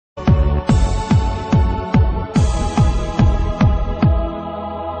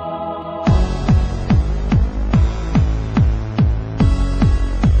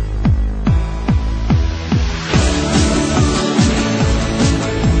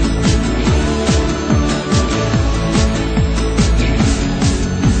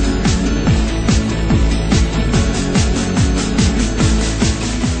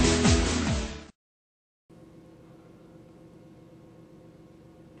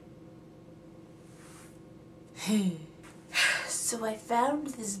So I found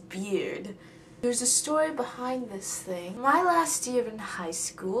this beard. There's a story behind this thing. My last year in high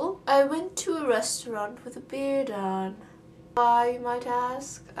school, I went to a restaurant with a beard on. Why, you might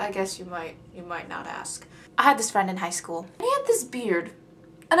ask? I guess you might not ask. I had this friend in high school. He had this beard.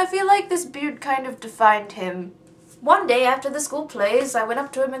 And I feel like this beard kind of defined him. One day after the school plays, I went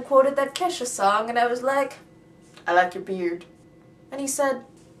up to him and quoted that Kesha song, and I was like, "I like your beard." And he said,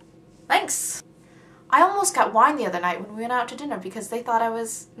 "Thanks." I almost got wine the other night when we went out to dinner because they thought I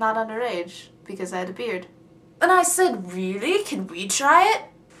was not underage because I had a beard. And I said, "Really? Can we try it?"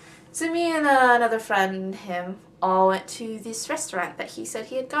 So me and another friend and him all went to this restaurant that he said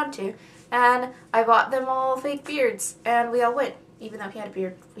he had gone to, and I bought them all fake beards, and we all went. Even though he had a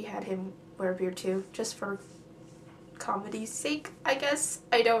beard, we had him wear a beard too, just for comedy's sake, I guess.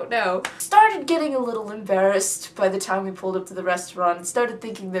 I don't know. Started getting a little embarrassed by the time we pulled up to the restaurant and started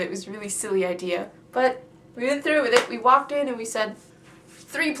thinking that it was a really silly idea. But we went through with it. We walked in and we said,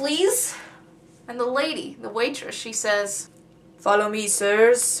 "3 please." And the lady, the waitress, she says, "Follow me,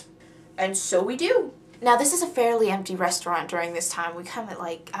 sirs." And so we do. Now this is a fairly empty restaurant during this time. We come at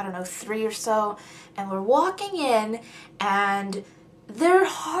like, I don't know, 3 or so, and we're walking in and there's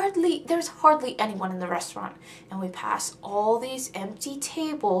hardly anyone in the restaurant. And we pass all these empty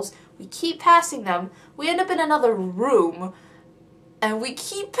tables. We keep passing them. We end up in another room and we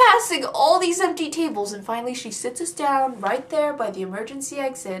keep passing all these empty tables, and finally she sits us down right there by the emergency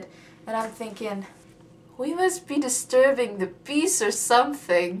exit, and I'm thinking, we must be disturbing the peace or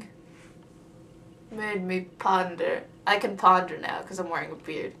something. Made me ponder. I can ponder now because I'm wearing a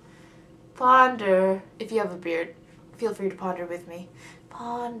beard. Ponder. If you have a beard, feel free to ponder with me.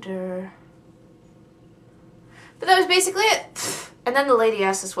 Ponder. But that was basically it. And then the lady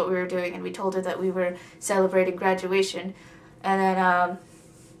asked us what we were doing, and we told her that we were celebrating graduation. And then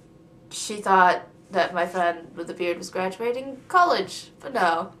she thought that my friend with the beard was graduating college. But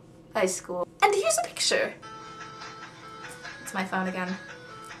no, high school. And here's a picture. It's my phone again.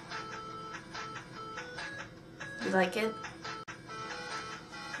 You like it?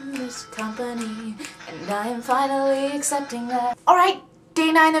 This company, and I am finally accepting that. Alright,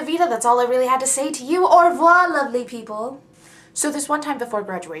 day 9 of VEDA, that's all I really had to say to you. Au revoir, lovely people. So this one time before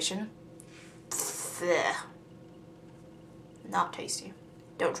graduation, not tasty.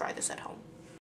 Don't try this at home.